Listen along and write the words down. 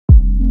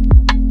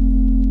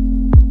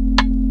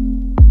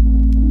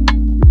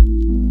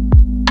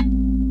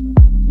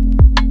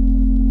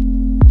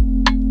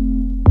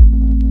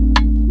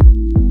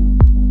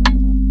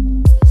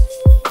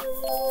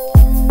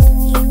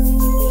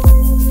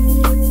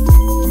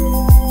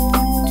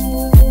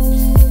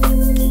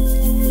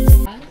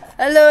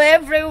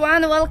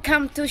everyone,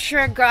 welcome to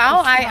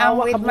Siargao. I am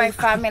with my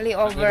family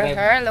over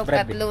here. Look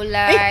at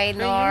Lulay,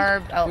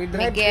 Norb,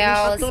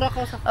 Miguel.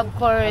 Of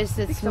course,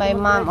 it's my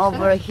mom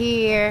over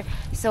here.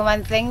 So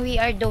one thing we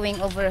are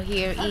doing over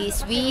here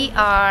is we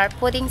are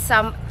putting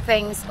some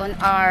things on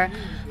our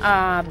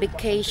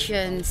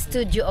vacation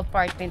studio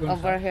apartment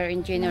over here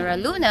in General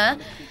Luna.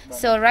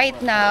 So right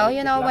now,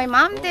 you know, my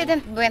mom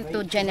didn't went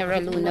to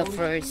General Luna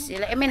first.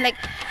 I mean, like,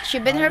 she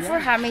been here for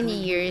how many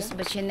years,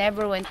 but she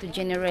never went to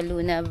General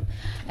Luna.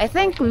 I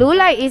think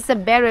Lula is a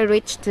very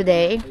rich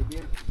today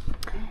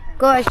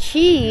because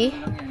he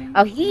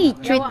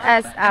treat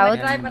us out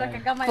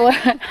for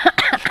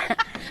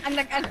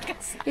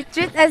he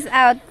treat us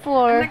out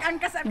for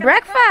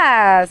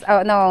breakfast.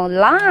 Oh no,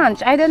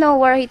 lunch. I don't know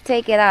where he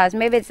take it us.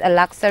 Maybe it's a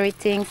luxury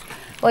things.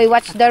 Oi,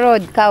 watch the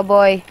road,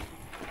 cowboy.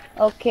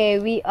 Okay,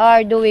 we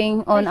are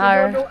doing on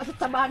our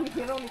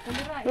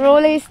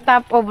Rolly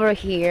stop over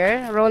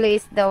here. Rolly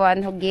is the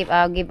one who give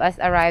us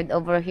a ride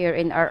over here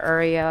in our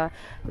area,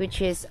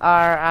 which is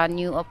our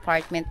new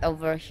apartment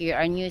over here,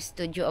 our new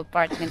studio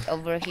apartment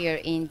over here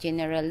in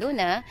General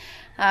Luna.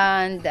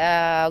 And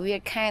we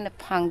are kind of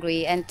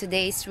hungry, and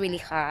today is really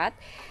hot,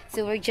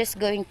 so we're just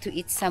going to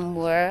eat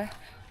somewhere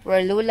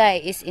where Lula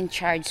is in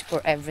charge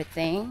for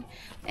everything,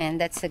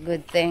 and that's a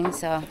good thing.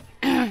 So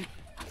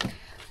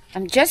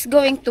I'm just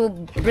going to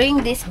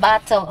bring this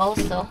bottle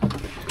also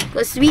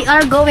because we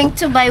are going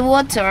to buy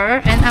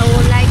water, and I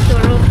would like to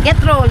get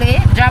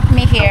Rolly, drop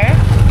me here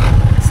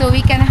so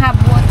we can have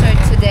water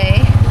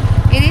today.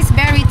 It is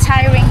very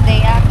tiring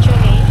day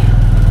actually.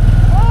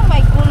 Oh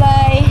my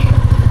gulay.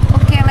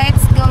 Okay,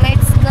 let's go.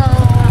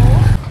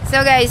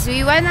 So guys,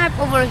 we went up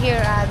over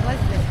here at,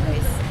 what's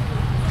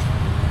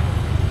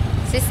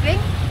this place?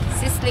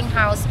 Sizzling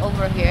house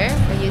over here.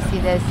 Can you see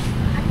this?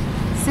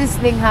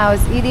 Sizzling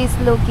house. It is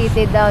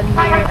located down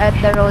here at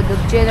the road of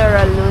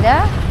General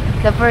Luna.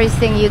 The first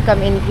thing, you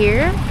come in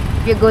here,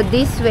 you go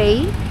this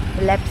way,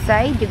 left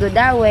side, you go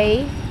that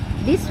way,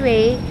 this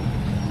way,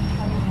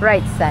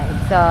 right side.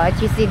 So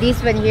as you see,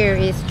 this one here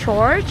is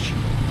church,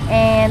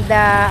 and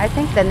I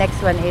think the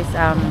next one is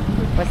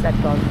what's that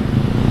called?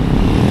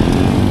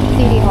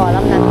 City Hall.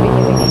 I'm not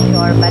really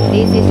sure, but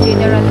this is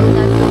General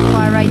Luna so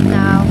far right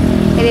now.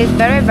 It is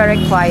very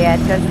quiet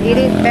because it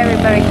is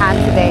very hot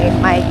today.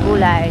 My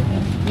gulay,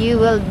 you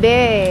will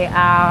be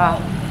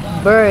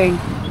burned.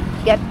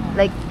 Get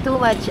like too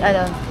much,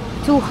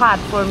 too hot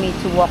for me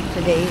to walk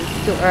today.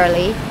 It's too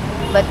early,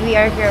 but we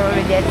are here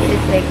already at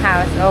this lake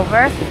house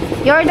over.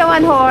 You're the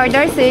one who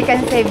orders, so you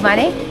can save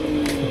money.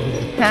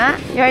 Huh?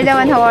 You're the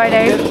one who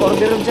orders.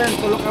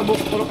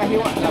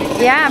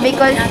 Yeah,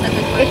 because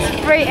it's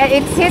free.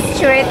 It's his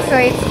street, so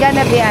it's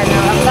gonna be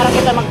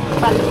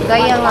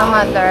Kaya nga,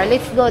 mother.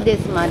 Let's go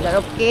this, mother.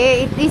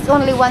 Okay? It is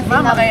only once in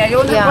a... Yeah.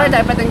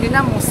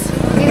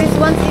 It is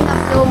once in a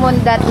blue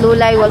moon that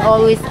Lulay will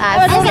always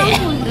ask.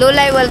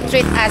 Lulay will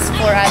treat us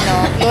for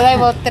Lulay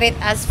will treat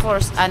us for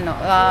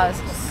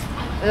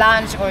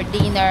lunch or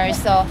dinner.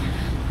 So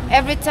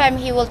every time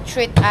he will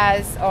treat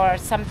us or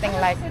something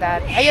like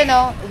that, you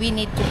know, we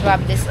need to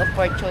grab this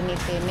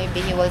opportunity.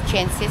 Maybe he will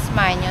change his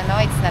mind. You know,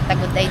 it's not a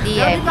good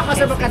idea.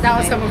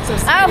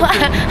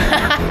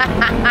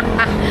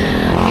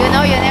 You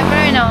know, you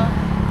never know.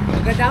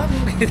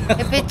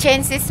 If he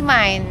changes his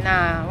mind,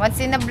 once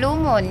in a blue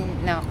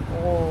moon, no.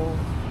 Oh,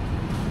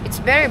 it's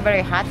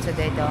very hot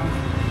today, though.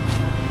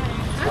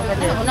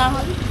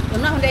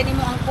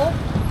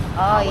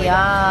 Oh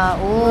yeah.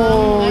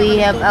 Oh, we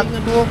have a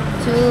cook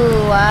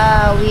too.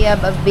 Wow, we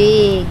have a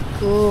big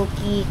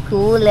cookie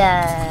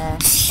cooler.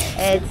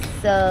 It's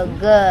so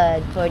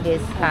good for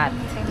this hot,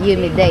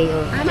 humid day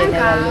of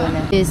General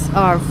Luna. This is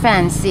our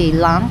fancy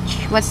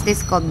lunch. What's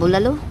this called?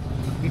 Bulalo?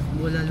 Beef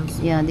bulalo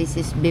soup. Yeah, this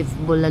is beef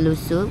bulalo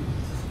soup.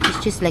 It's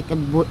just like a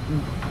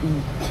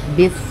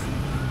beef,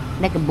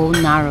 like a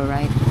bone marrow,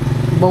 right?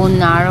 Bone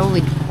marrow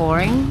with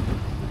corn.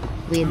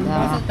 With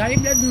yes,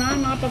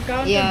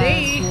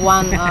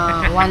 one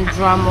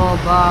drum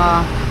of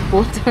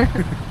water.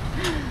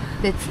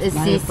 That's a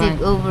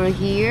sisig over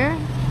here,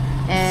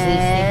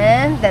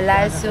 and the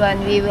last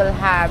one we will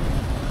have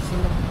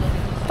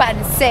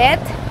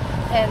pancit,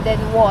 and then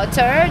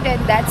water.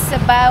 Then that's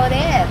about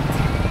it.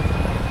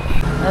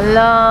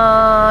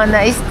 Ala,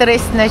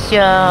 na-stress na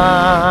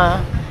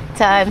siya.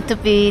 Time to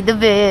pay the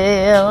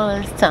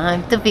bills.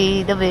 Time to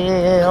pay the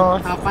bills.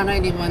 Ako na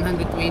hindi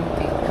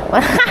 120.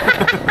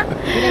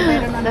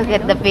 Look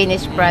at the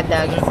finished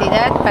product. See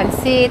that?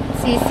 Pancit,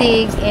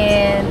 sisig,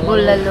 and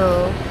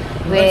bulalo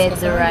with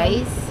the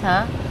rice.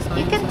 Huh?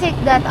 You can take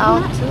that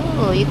out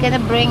too. You can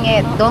bring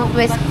it. Don't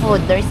waste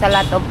food. There's a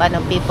lot of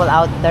people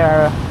out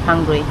there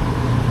hungry.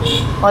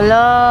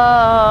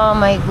 Hola,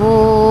 my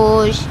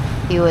gosh.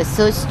 He was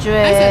so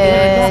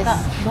stressed.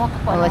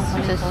 I was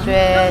so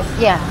stressed.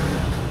 Yeah.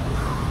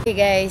 Hey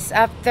guys,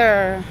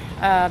 after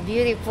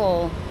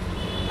beautiful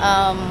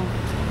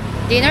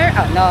dinner,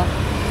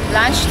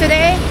 lunch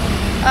today,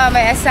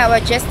 my asawa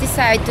just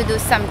decided to do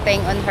something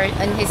on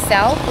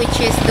himself,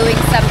 which is doing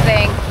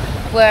something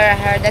where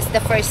that's the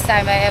first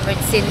time I ever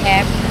seen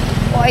him.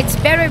 Well, it's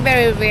very,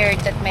 very rare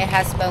that my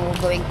husband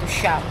will going to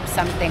shop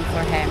something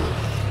for him.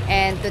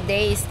 And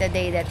today is the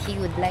day that he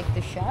would like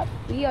to shop.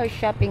 We are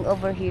shopping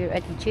over here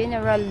at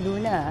General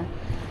Luna.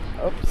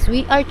 Oops,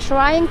 we are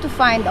trying to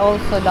find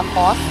also the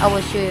cost. I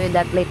will show you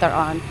that later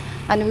on.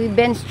 And we've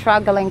been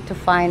struggling to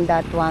find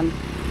that one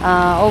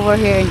over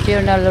here in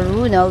General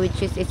Luna,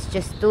 which is it's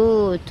just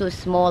too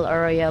small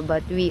area,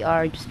 but we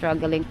are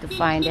struggling to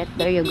find it.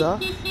 There you go.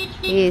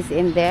 He is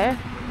in there.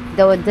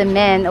 The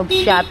man of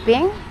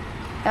shopping.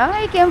 Oh,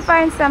 I can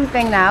find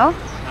something now.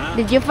 Huh?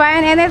 Did you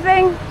find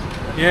anything?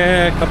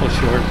 Yeah, a couple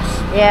shorts.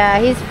 Yeah,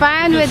 he's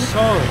fine with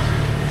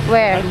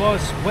where? I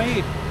lost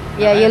weight.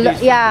 Yeah, I had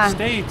these yeah. from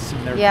the States,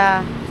 and they're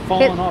Yeah.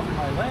 falling off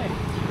my leg.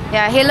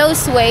 Yeah, he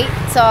lost weight,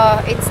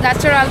 so it's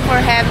natural for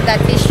him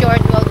that his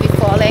short will be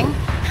falling.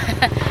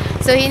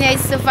 So he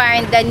needs to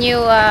find the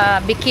new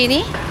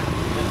bikini.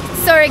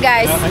 Sorry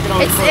guys,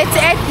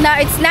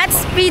 it's not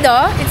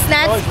Speedo. It's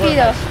not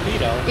Speedo.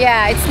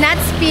 Yeah, it's not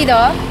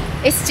Speedo.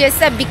 It's just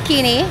a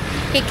bikini.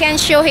 He can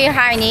show his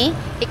hiney.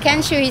 He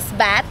can show his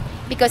butt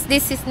because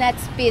this is not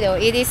Speedo.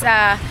 It is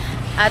a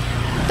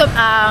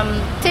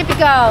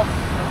typical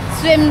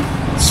swim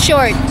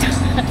short.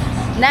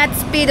 Not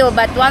Speedo,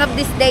 but one of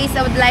these days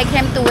I would like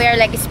him to wear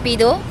like a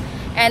Speedo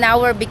and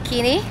our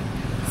bikini.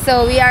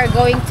 So we are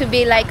going to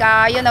be like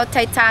you know,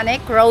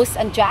 Titanic, Rose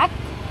and Jack.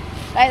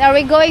 Right, are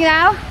we going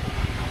now?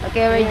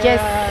 Okay, we're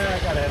just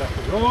gotta head up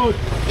the road.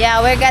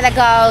 yeah, we're gonna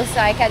go so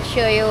I can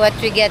show you what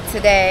we get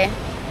today.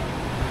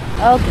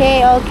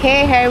 Okay,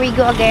 here we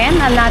go again.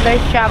 Another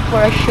shop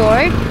for a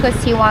short because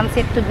he wants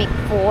it to be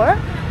 4.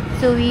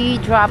 So we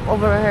drop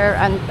over here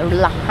on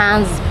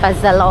Lahan's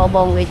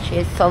Pasalobong, which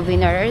is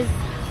souvenirs.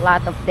 A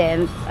lot of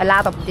them, a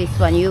lot of this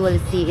one you will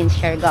see in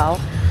Siargao,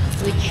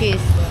 which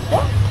is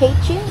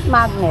kitchen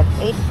magnet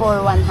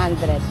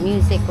 84100.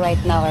 Music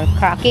right now are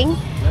cracking,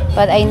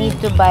 but I need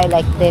to buy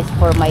like this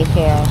for my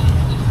hair.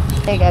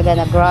 I think I'm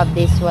gonna grab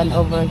this one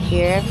over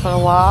here for a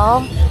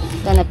while.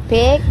 Gonna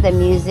pick. The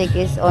music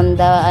is on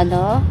the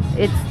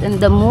it's in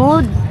the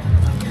mood.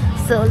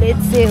 So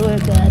let's see, we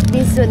got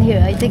this one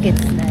here. I think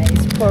it's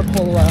nice,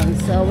 purple one.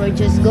 So we're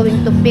just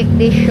going to pick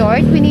this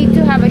short. We need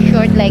to have a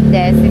short like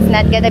this. It's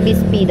not gonna be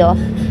Speedo,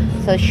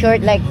 so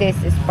short like this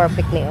is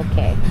perfectly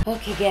okay.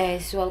 Okay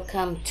guys,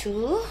 welcome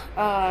to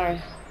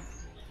our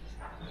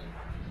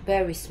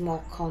very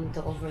small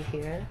condo over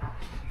here.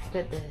 Look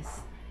at this,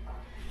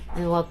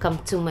 and welcome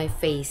to my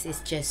face.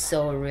 It's just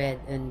so red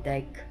and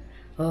like,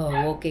 oh,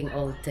 walking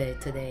all day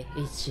today,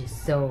 it's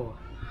just so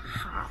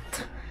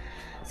hot.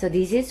 So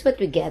this is what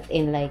we get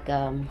in like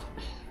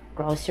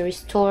grocery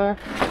store.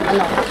 Oh,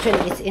 no,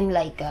 actually it's in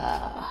like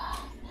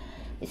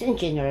it's in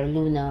General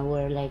Luna,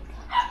 where like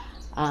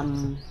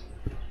on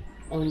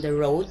the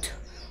road,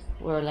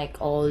 where like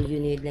all you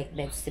need like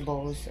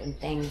vegetables and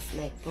things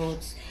like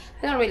fruits.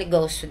 I don't really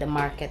go to the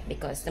market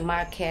because the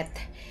market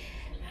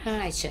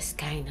it's just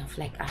kind of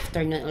like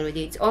afternoon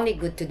already. It's only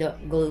good to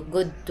go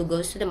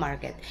to the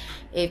market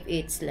if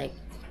it's like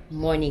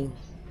morning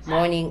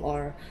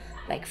or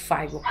like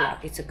 5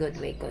 o'clock. It's a good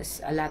way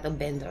because a lot of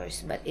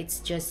vendors, but it's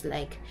just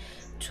like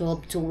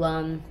 12 to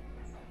 1.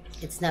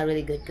 It's not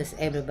really good because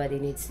everybody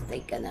needs to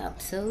take a nap.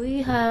 So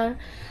we have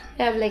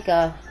like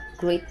a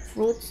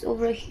grapefruits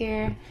over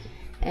here,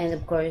 and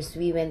of course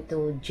we went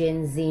to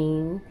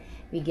Genzin.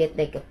 We get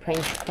like a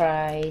French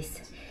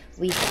fries.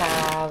 We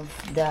have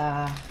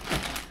the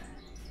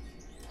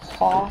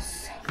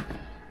horse,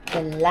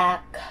 the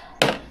lac.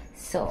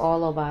 So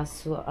all of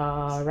us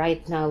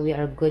right now we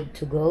are good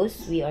to go.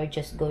 So we are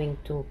just going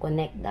to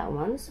connect that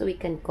one so we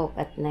can cook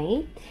at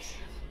night.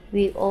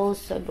 We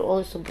also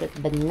brought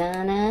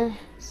banana,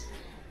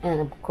 and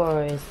of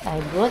course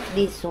I brought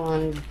this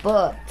one,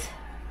 but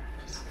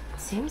it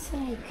seems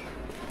like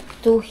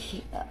too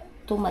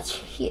much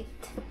heat.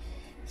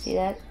 See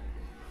that?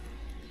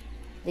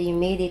 The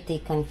humidity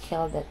can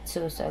kill that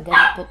too, so I'm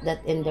gonna put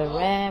that in the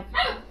wrap.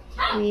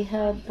 We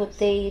have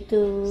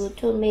potato,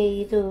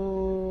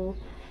 tomato,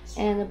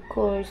 and of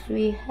course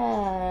we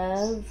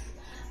have,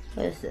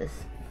 what's this,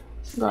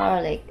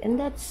 garlic, and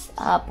that's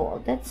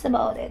apple. That's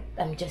about it.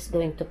 I'm just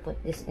going to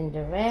put this in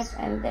the wrap,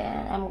 and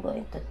then I'm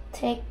going to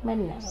take my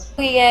nap.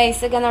 Okay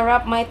guys, I'm gonna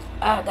wrap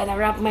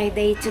my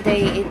day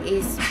today. It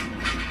is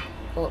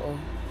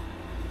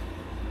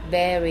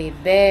very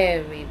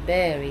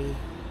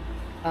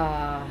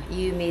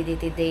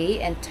humidity day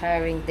and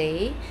tiring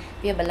day.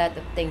 We have a lot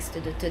of things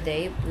to do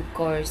today. Of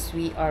course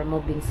we are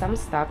moving some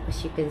stuff,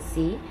 as you can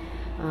see,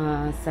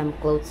 some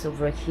clothes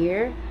over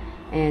here,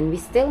 and we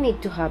still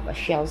need to have a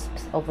shelves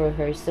over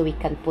here so we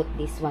can put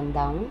this one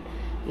down.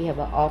 We have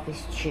an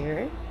office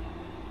chair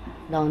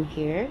down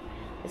here.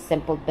 A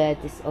simple bed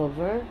is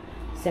over,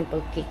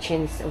 simple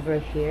kitchen is over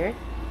here,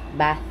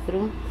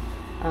 bathroom,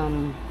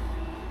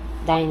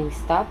 dining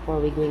stuff where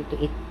we're going to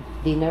eat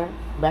dinner,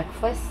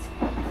 breakfast.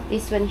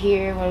 This one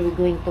here where we're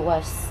going to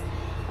wash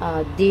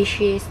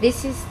dishes.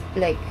 This is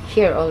like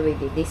here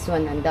already, this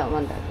one and that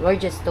one, that we're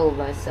just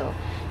over. So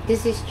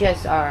this is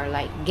just our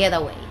like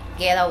getaway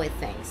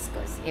things,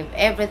 because if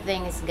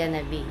everything is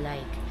gonna be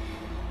like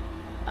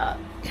uh,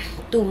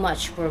 too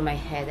much for my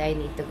head. I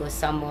need to go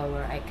somewhere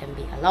where I can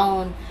be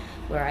alone,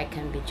 where I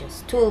can be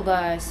just two of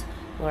us,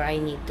 where I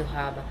need to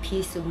have a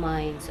peace of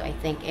mind. So I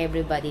think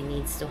everybody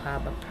needs to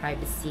have a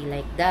privacy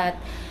like that.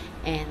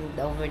 And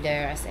over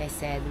there, as I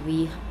said,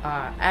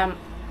 I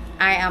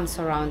am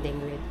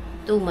surrounding with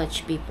too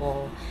much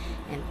people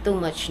and too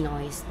much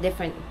noise,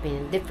 different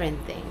opinion,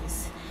 different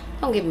things.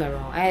 Don't get me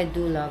wrong, I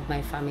do love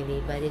my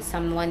family, but it's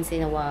some once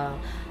in a while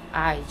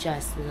I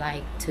just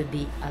like to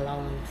be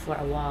alone for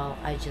a while.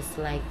 I just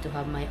like to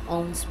have my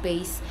own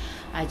space.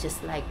 I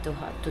just like to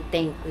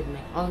think with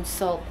my own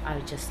self. I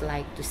just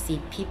like to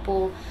see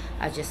people.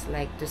 I just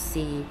like to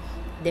see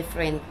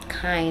different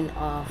kind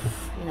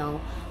of, you know,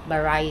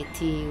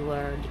 variety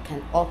where they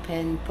can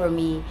open for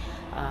me,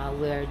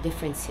 where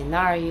different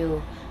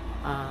scenario.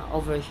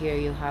 Over here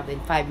you have in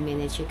 5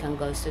 minutes you can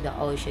go to the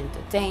ocean to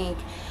think,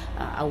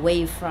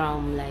 away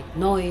from like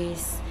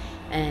noise,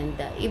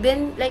 and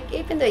even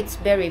though it's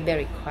very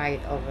very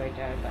quiet over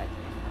there, but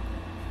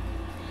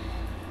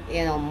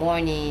you know,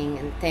 morning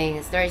and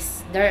things, there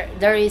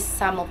is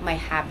some of my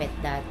habit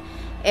that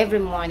every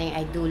morning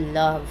I do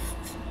love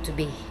to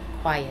be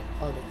quiet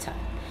all the time.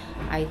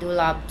 I do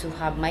love to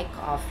have my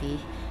coffee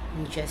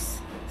and just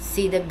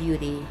see the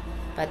beauty,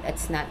 but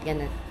it's not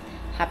gonna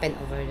happen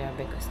over there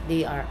because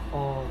they are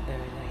all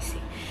very noisy.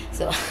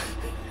 So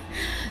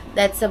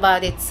that's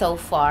about it so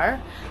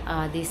far.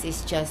 This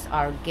is just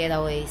our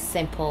getaway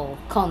simple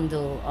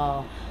condo,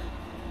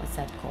 what's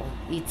that called,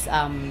 it's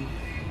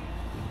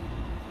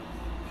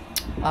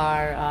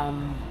our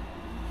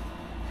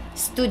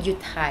studio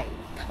type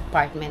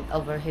apartment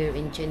over here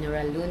in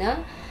General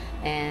Luna.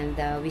 And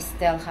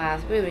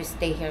we will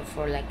stay here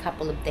for like a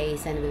couple of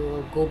days and we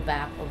will go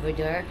back over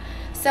there.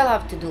 Still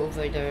have to do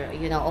over there,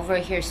 you know. Over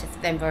here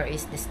September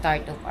is the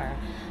start of our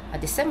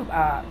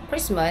December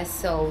Christmas,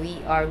 so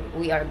we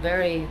are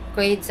very,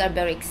 kids are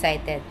very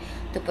excited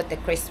to put the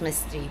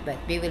Christmas tree, but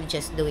we're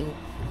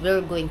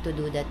going to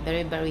do that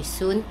very very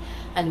soon.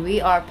 And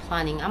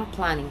I'm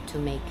planning to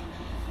make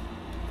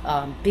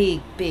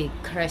big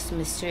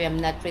Christmas tree. I'm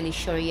not really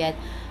sure yet.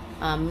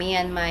 Me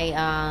and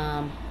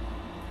my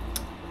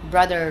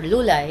brother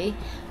Lulay,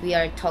 we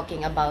are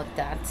talking about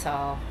that,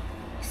 so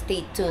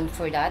stay tuned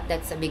for that.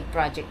 That's a big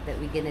project that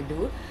we're gonna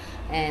do.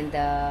 And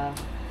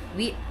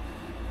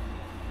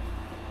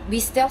we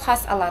still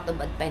has a lot of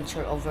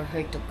adventure over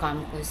here to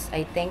come, because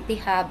I think they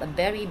have a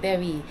very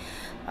very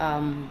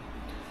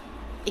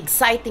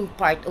exciting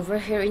part over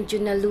here in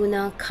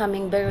Junaluna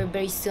coming very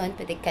very soon,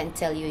 but I can't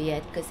tell you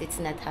yet because it's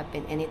not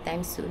happen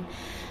anytime soon.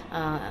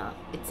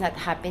 It's not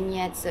happen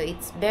yet, so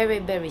it's very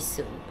very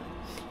soon.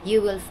 You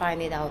will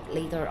find it out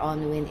later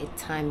on when it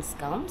times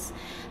comes.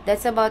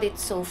 That's about it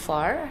so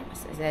far.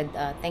 As I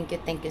said,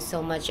 thank you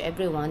so much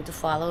everyone to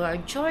follow our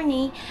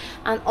journey.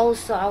 And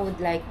also I would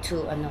like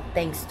to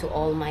thanks to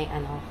all my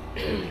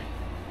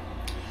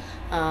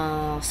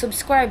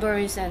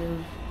subscribers,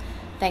 and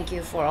thank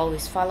you for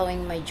always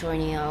following my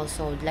journey. I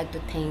also would like to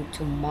thank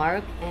to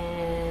Mark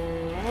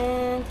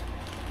and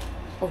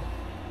oh,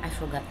 I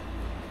forgot.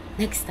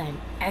 Next time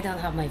I don't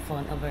have my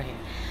phone over here.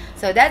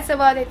 So that's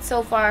about it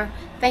so far.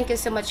 Thank you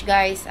so much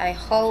guys. I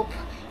hope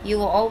you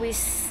will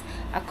always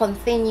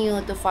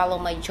continue to follow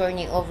my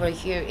journey over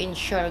here in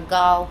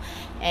Siargao,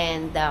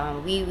 and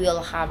we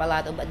will have a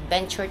lot of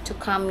adventure to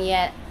come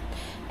yet.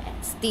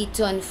 Stay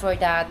tuned for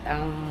that.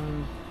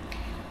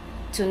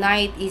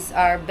 Tonight is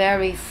our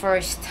very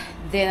first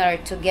dinner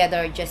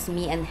together, just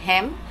me and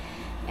him,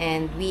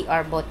 and we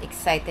are both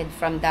excited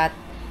from that.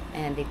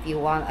 And if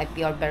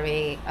you're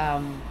very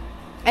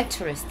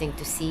interesting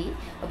to see,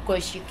 of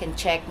course you can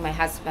check my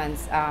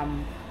husband's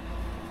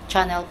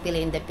channel,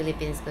 Pili in the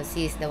Philippines, because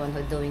he's the one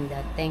who's doing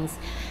that things.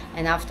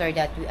 And after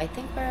that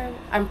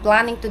I'm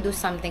planning to do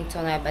something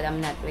tonight, but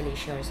I'm not really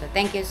sure. So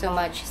thank you so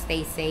much.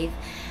 Stay safe,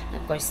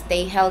 and of course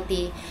stay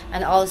healthy,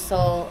 and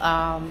also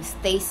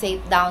stay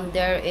safe down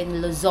there in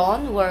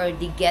Luzon, where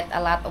they get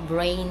a lot of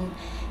rain,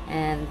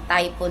 and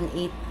typhoon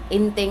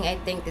Inting I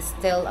think is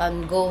still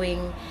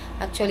ongoing.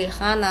 Actually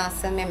Hannah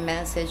sent me a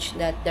message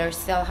that there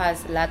still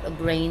has a lot of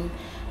rain,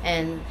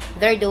 and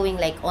they're doing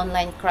like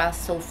online class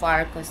so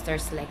far because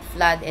there's like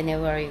flood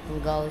anywhere you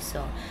can go.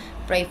 So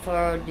pray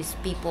for these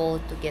people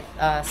to get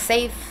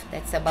safe.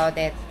 That's about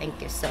it.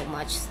 Thank you so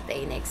much.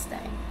 Stay next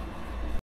time.